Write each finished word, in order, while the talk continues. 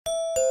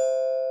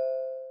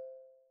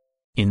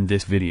In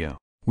this video,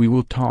 we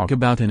will talk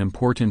about an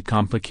important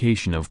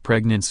complication of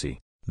pregnancy,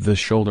 the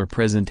shoulder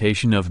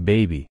presentation of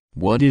baby.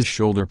 What is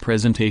shoulder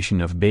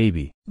presentation of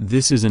baby?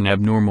 This is an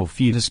abnormal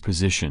fetus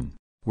position,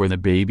 where the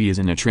baby is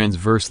in a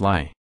transverse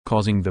lie,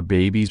 causing the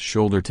baby's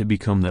shoulder to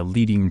become the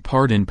leading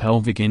part in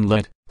pelvic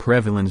inlet.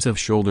 Prevalence of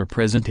shoulder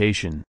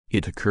presentation.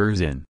 It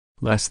occurs in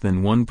less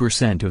than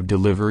 1% of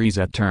deliveries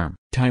at term.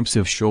 Types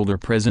of shoulder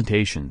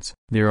presentations.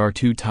 There are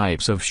two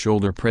types of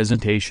shoulder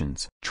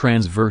presentations: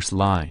 transverse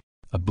lie,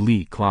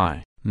 oblique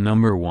lie.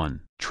 Number 1.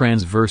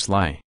 Transverse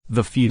lie.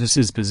 The fetus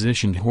is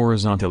positioned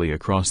horizontally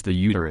across the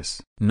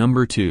uterus.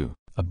 Number 2.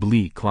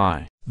 Oblique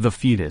lie. The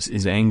fetus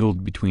is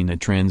angled between a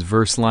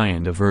transverse lie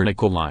and a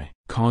vertical lie.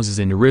 Causes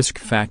and risk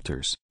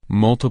factors: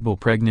 multiple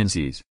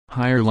pregnancies,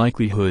 higher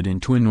likelihood in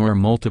twin or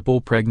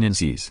multiple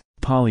pregnancies,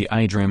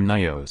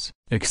 polyhydramnios,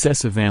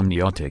 excessive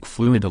amniotic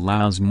fluid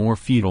allows more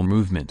fetal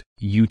movement,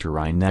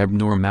 uterine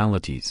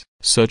abnormalities,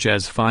 such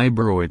as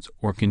fibroids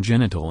or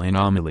congenital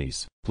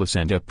anomalies,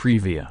 placenta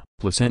previa.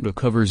 Placenta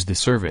covers the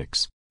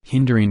cervix,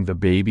 hindering the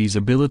baby's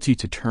ability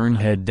to turn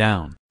head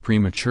down.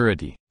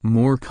 Prematurity,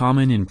 more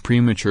common in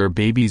premature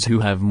babies who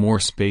have more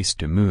space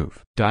to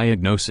move.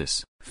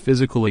 Diagnosis: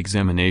 physical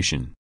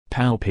examination,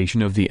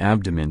 palpation of the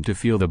abdomen to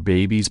feel the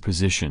baby's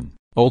position.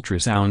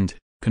 Ultrasound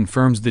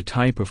confirms the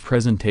type of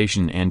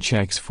presentation and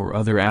checks for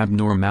other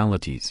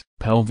abnormalities.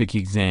 Pelvic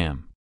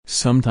exam,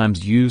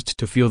 sometimes used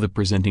to feel the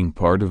presenting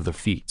part of the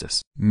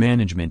fetus.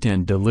 Management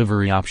and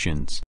delivery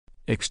options: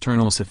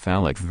 external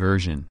cephalic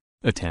version,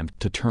 attempt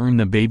to turn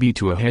the baby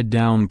to a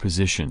head-down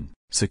position.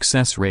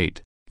 Success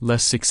rate,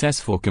 less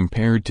successful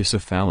compared to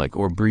cephalic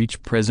or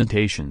breech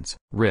presentations.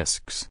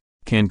 Risks: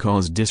 can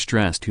cause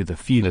distress to the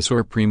fetus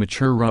or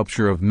premature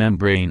rupture of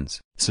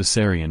membranes.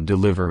 Cesarean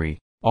delivery,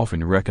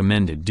 often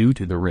recommended due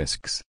to the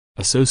risks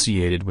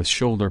associated with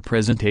shoulder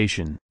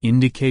presentation.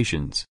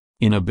 Indications: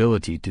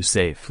 inability to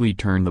safely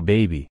turn the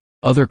baby.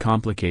 Other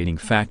complicating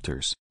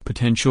factors: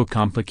 potential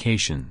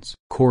complications.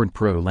 Cord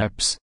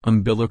prolapse,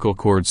 umbilical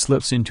cord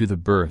slips into the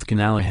birth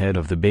canal ahead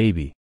of the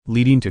baby,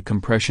 leading to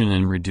compression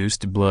and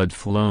reduced blood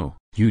flow.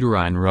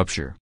 Uterine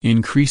rupture,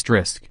 increased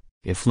risk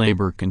if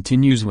labor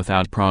continues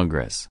without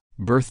progress.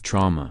 Birth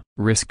trauma,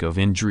 risk of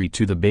injury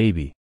to the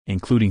baby,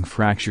 including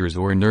fractures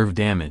or nerve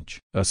damage.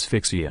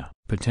 Asphyxia,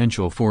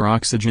 potential for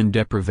oxygen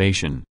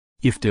deprivation,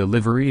 if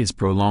delivery is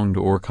prolonged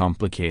or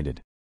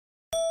complicated.